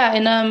did. Yeah.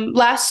 And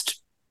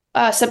last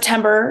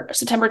September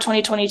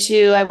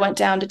 2022, I went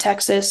down to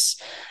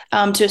Texas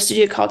to a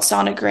studio called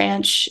Sonic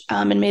Ranch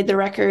and made the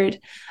record,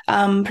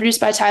 produced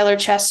by Tyler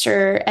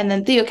Chester. And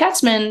then Theo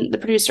Katzman, the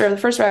producer of the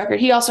first record,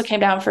 he also came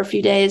down for a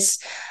few days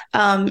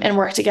and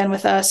worked again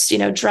with us,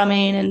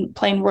 drumming and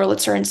playing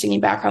Wurlitzer and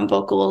singing background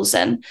vocals.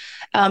 And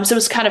so it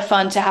was kind of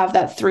fun to have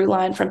that through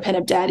line from Pin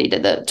Up Daddy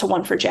to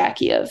One for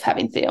Jackie of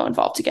having Theo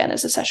involved again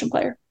as a session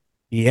player.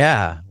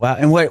 Yeah. Wow.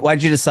 And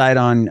why'd you decide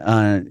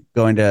on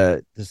going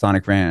to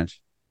Sonic Ranch?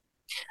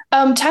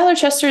 Tyler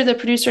Chester, the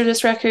producer of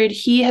this record,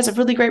 he has a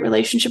really great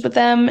relationship with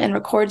them and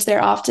records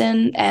there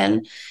often.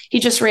 And he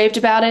just raved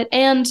about it.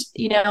 And,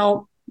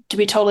 to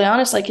be totally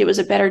honest, like it was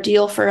a better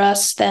deal for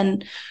us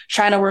than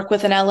trying to work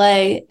with in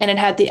LA. And it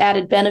had the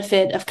added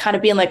benefit of kind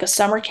of being like a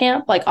summer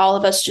camp, like all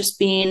of us just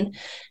being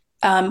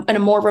in a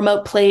more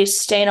remote place,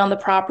 staying on the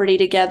property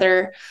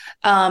together,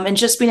 and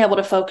just being able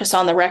to focus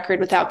on the record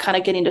without kind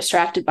of getting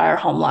distracted by our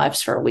home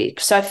lives for a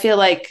week. So I feel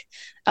like,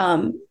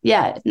 not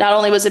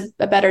only was it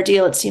a better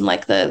deal, it seemed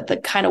like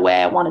the kind of way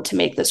I wanted to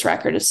make this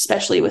record,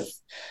 especially with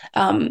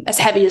as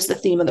heavy as the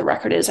theme of the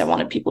record is, I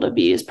wanted people to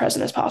be as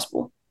present as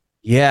possible.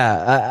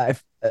 Yeah,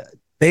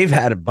 they've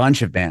had a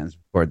bunch of bands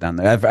record down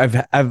there.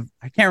 I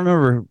can't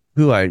remember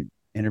who I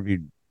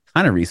interviewed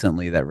kind of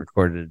recently that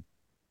recorded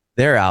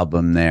their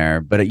album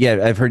there, but yeah,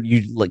 I've heard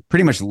you like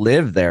pretty much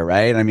live there,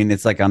 right? I mean,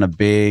 it's like on a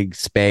big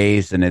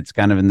space, and it's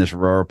kind of in this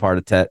rural part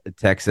of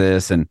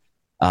Texas, and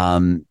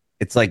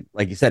it's like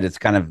you said, it's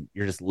kind of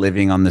you're just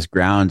living on this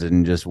ground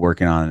and just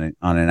working on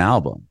an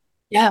album.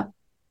 Yeah.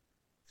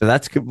 So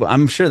that's good.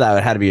 I'm sure that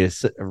would have to be a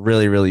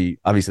really, really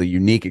obviously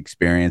unique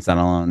experience, not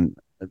alone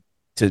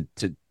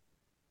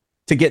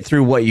to get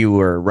through what you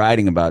were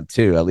writing about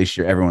too. At least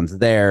everyone's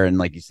there, and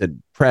like you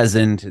said,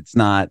 present. It's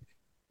not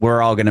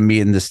we're all going to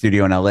meet in the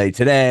studio in LA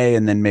today,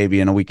 and then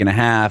maybe in a week and a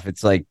half.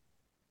 It's like,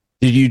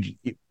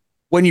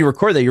 when you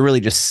record that, you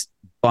really just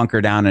bunker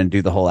down and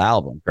do the whole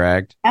album,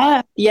 correct?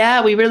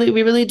 Yeah, we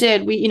really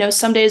did. We,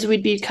 some days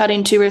we'd be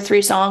cutting 2 or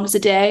 3 songs a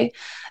day.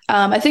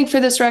 I think for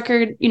this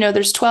record,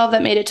 there's 12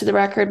 that made it to the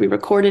record. We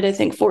recorded, I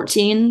think,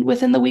 14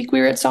 within the week we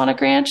were at Sonic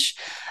Ranch.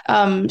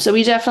 So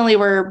we definitely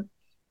were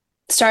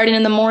starting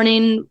in the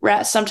morning,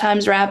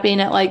 sometimes rapping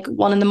at like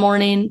 1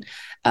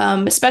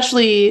 a.m,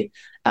 especially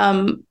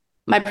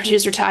my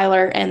producer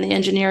Tyler and the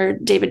engineer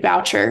David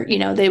Boucher.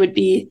 They would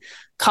be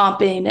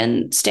comping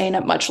and staying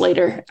up much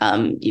later,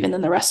 even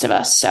than the rest of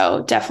us.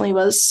 So definitely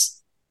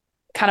was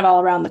kind of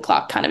all around the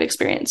clock kind of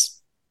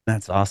experience.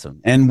 That's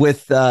awesome. And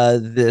with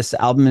this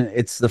album,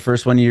 it's the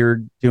first one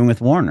you're doing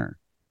with Warner.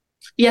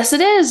 Yes,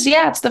 it is.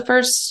 Yeah, it's the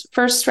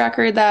first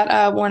record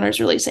that Warner's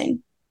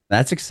releasing.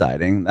 That's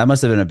exciting. That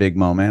must have been a big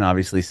moment,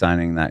 obviously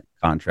signing that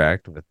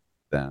contract with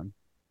them.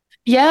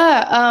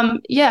 Yeah,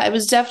 it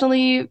was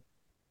definitely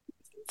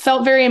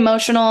felt very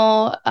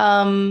emotional.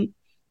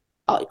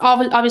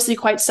 Obviously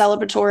quite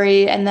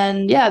celebratory. And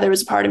then, there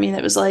was a part of me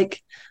that was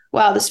like,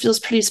 wow, this feels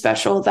pretty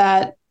special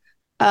that,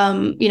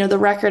 the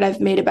record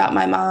I've made about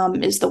my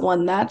mom is the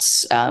one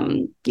that's,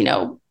 getting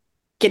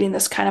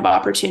this kind of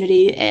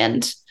opportunity.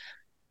 And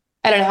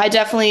I don't know, I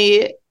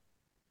definitely,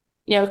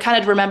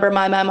 kind of remember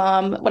my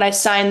mom when I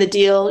signed the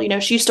deal.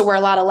 She used to wear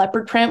a lot of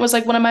leopard print, was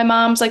like one of my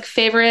mom's like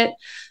favorite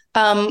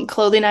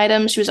clothing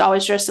items. She was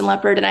always dressed in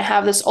leopard, and I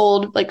have this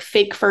old like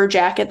fake fur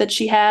jacket that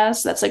she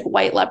has that's like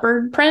white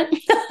leopard print.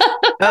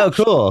 Oh,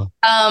 cool.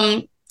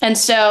 And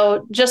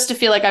so just to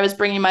feel like I was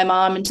bringing my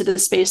mom into the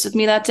space with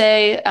me that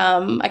day,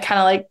 I kind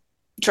of like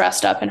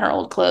dressed up in her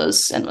old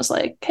clothes and was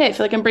like, hey, I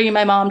feel like I'm bringing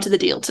my mom to the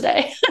deal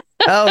today.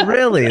 Oh,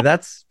 really?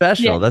 That's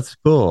special. Yeah. That's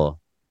cool.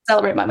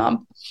 Celebrate my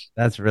mom.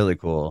 That's really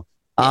cool.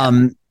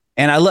 Yeah.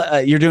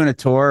 And you're doing a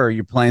tour, or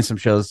you're playing some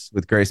shows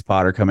with Grace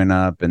Potter coming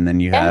up, and then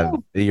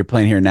you're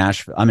playing here in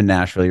Nashville. I'm in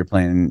Nashville. You're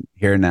playing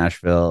here in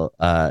Nashville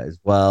as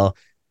well,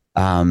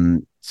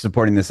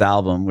 supporting this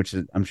album, which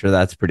is, I'm sure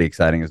that's pretty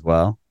exciting as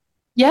well.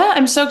 Yeah,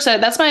 I'm so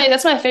excited. That's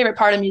my favorite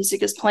part of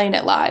music, is playing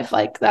it live.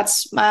 Like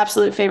that's my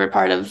absolute favorite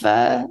part of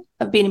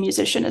being a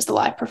musician, is the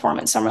live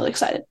performance. So I'm really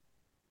excited.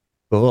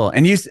 Cool.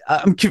 And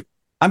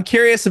I'm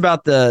curious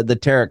about the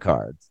tarot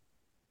cards.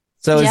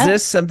 So is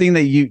this something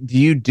that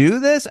you do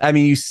this? I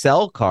mean, you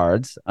sell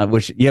cards,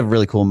 which you have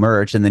really cool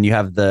merch, and then you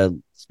have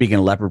speaking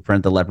of leopard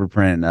print, the leopard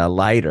print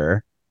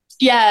lighter.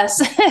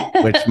 Yes.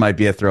 Which might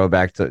be a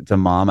throwback to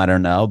mom. I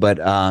don't know. But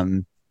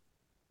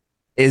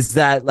is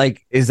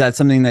that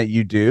something that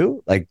you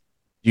do? Like,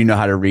 do you know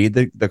how to read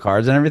the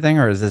cards and everything,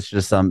 or is this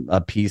just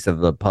a piece of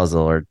the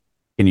puzzle, or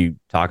can you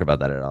talk about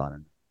that at all?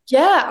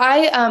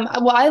 Yeah,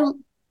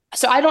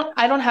 So I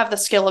don't have the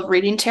skill of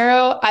reading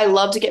tarot. I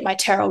love to get my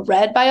tarot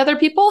read by other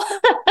people.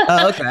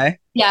 Oh, okay.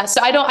 Yeah.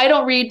 So I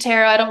don't read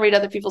tarot. I don't read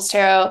other people's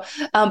tarot.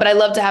 But I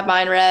love to have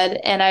mine read.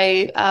 And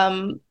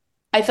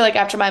I feel like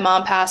after my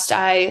mom passed,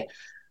 I,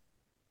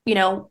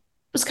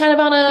 was kind of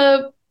on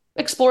a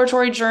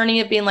exploratory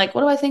journey of being like,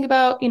 what do I think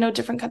about,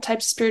 different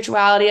types of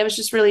spirituality? I was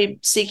just really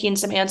seeking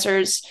some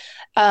answers.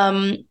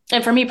 And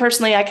for me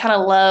personally, I kind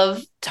of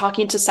love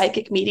talking to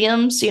psychic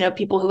mediums,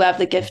 people who have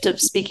the gift of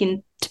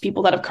speaking to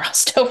people that have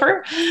crossed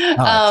over.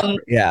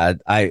 Yeah,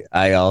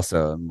 I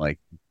also am like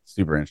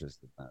super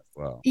interested in that as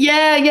well.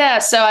 Yeah.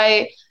 So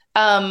I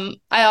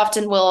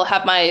often will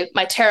have my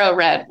tarot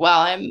read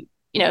while I'm,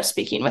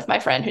 speaking with my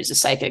friend who's a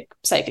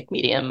psychic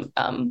medium.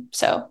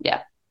 So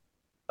yeah.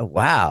 Oh,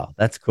 wow,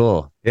 that's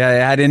cool.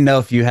 Yeah, I didn't know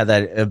if you had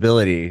that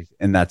ability,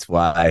 and that's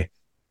why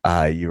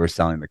you were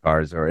selling the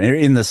cars, or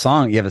in the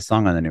song. You have a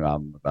song on the new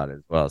album about it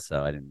as well,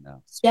 so I didn't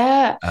know.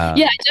 Yeah, I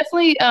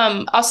definitely.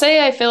 I'll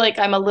say I feel like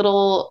I'm a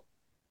little.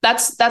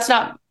 That's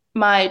not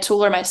my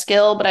tool or my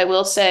skill, but I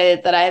will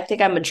say that I think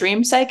I'm a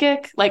dream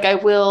psychic. Like I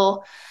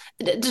will.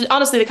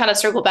 Honestly, to kind of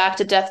circle back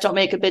to "Death Don't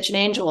Make a Bitch an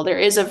Angel," there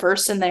is a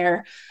verse in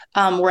there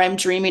where I'm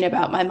dreaming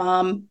about my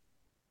mom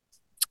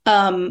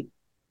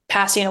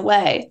passing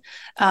away.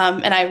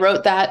 And I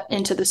wrote that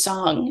into the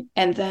song.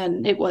 And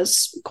then it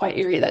was quite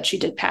eerie that she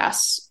did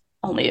pass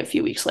only a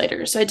few weeks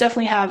later. So I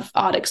definitely have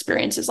odd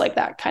experiences like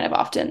that kind of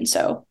often.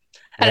 So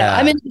I don't know.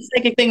 I'm into the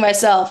psychic thing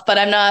myself, but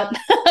I'm not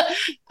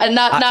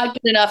not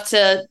good enough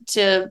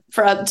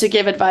to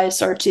give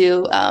advice or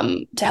to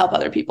help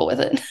other people with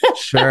it.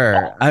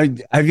 Sure.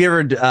 Have you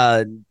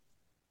ever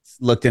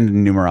looked into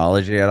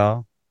numerology at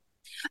all?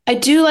 I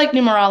do like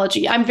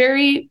numerology.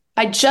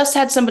 I just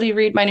had somebody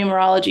read my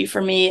numerology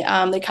for me.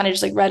 They kind of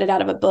just like read it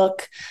out of a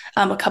book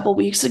a couple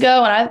weeks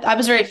ago. And I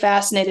was very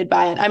fascinated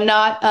by it. I'm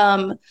not,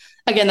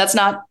 again, that's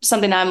not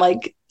something I'm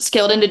like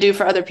skilled in to do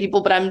for other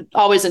people, but I'm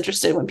always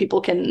interested when people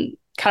can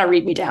kind of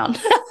read me down.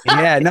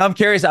 Yeah, no, I'm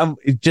curious. I'm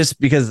just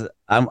because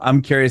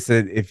I'm curious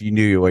if you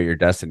knew what your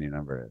destiny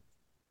number is.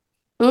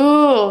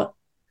 Ooh,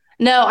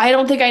 no, I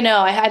don't think I know.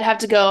 I'd have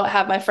to go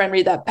have my friend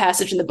read that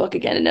passage in the book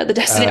again to know the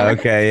destiny number.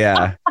 Okay,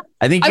 yeah.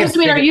 I think I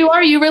mean, are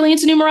you really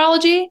into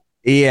numerology?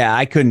 Yeah,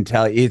 I couldn't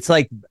tell you. It's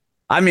like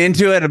I'm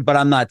into it, but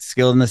I'm not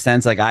skilled in the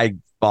sense. Like I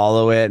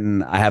follow it,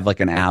 and I have like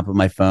an app on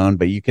my phone.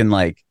 But you can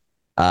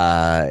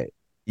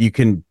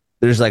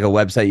there's like a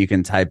website you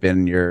can type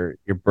in your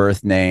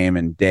birth name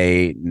and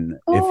date, and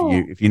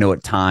if you know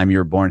what time you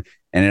were born,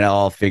 and it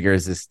all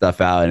figures this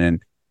stuff out.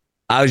 And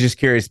I was just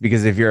curious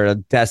because if you're a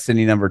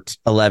destiny number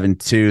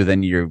 11-2,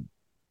 then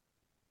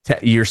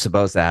you're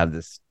supposed to have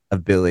this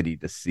ability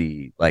to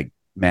see, like,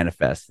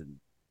 manifest and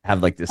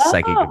have like this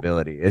psychic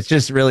ability. It's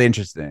just really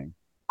interesting.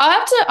 I'll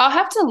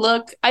have to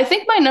look. I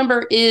think my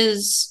number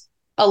is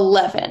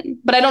 11,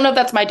 but I don't know if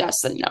that's my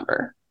destiny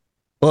number.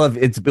 Well,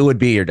 it would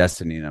be your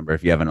destiny number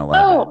if you have an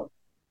 11. Oh,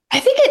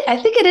 I think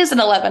it is an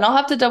 11. I'll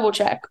have to double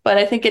check, but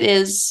I think it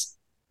is.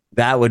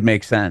 That would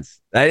make sense.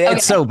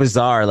 It's so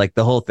bizarre. Like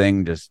the whole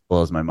thing just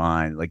blows my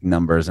mind, like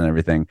numbers and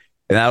everything.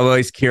 And I'm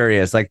always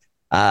curious. Like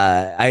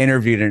I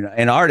interviewed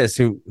an artist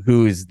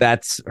who's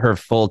that's her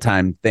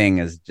full-time thing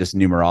is just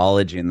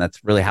numerology, and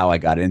that's really how I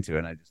got into it.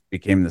 And I just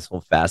became this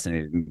whole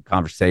fascinating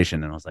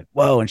conversation, and I was like,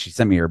 whoa. And she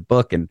sent me her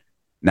book, and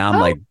now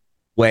I'm like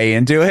way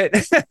into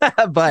it.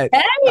 But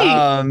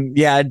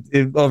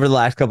over the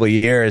last couple of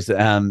years,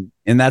 and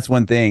that's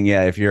one thing.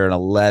 Yeah, if you're an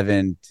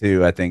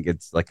 11-2, I think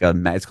it's like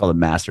it's called a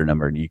master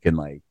number, and you can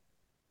like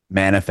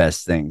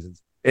manifest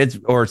things. It's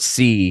or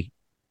see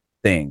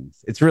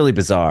things. It's really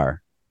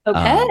bizarre.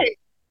 Okay.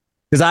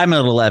 Because I'm at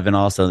 11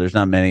 also. There's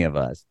not many of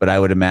us, but I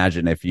would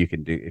imagine if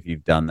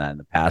you've done that in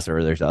the past,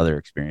 or there's other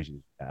experiences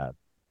you have.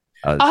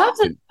 I'll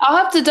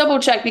have to double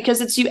check because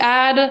it's you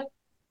add.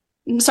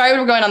 Sorry,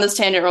 we're going on this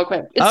tangent real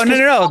quick.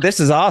 No. This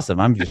is awesome.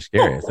 I'm just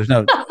curious. There's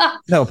no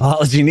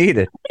apology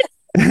needed.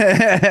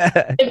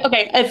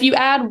 If you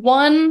add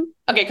one,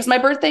 because my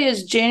birthday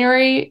is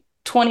January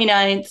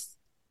 29th,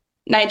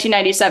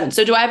 1997.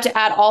 So do I have to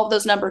add all of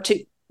those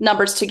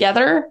numbers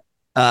together?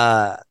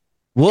 And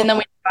then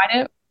we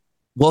divide it?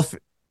 Well,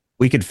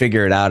 we could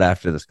figure it out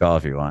after this call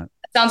if you want.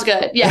 Sounds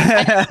good.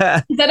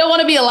 Yeah. I don't want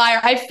to be a liar.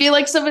 I feel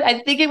like I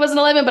think it was an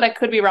 11, but I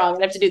could be wrong.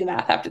 I'd have to do the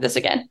math after this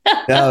again.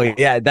 Oh,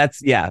 yeah.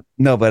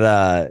 No,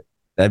 but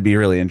that'd be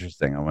really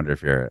interesting. I wonder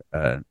if you're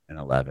an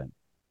 11.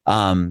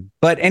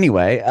 But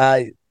anyway,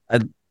 I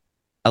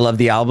love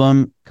the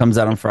album. Comes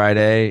out on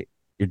Friday.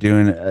 You're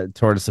doing a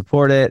tour to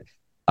support it.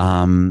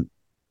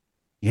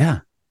 Yeah,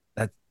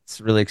 that's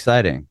really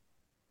exciting.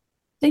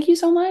 Thank you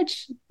so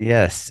much.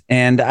 Yes.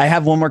 And I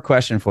have one more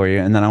question for you.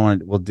 And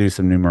then we'll do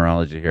some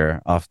numerology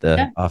here off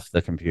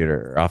the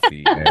computer, or off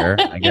the air,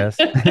 I guess,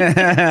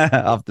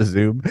 off the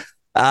Zoom.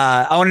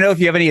 I want to know if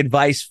you have any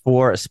advice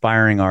for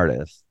aspiring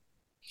artists.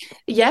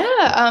 Yeah.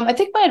 I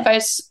think my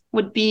advice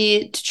would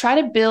be to try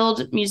to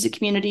build music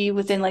community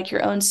within like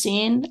your own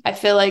scene. I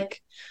feel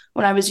like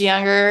when I was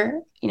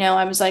younger,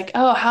 I was like,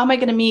 oh, how am I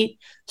going to meet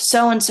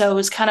so-and-so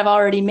who's kind of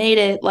already made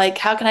it? Like,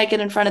 how can I get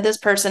in front of this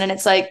person? And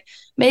it's like,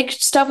 make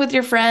stuff with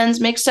your friends,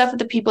 make stuff with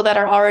the people that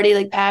are already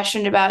like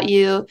passionate about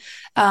you.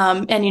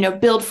 And,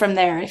 build from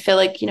there. I feel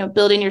like,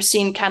 building your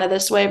scene kind of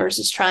this way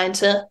versus trying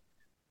to,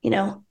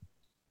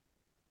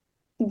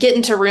 get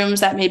into rooms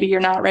that maybe you're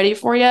not ready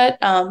for yet.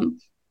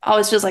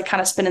 Always feels like kind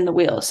of spinning the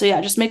wheel. So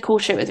yeah, just make cool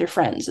shit with your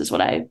friends is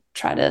what I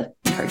try to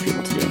encourage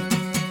people to do.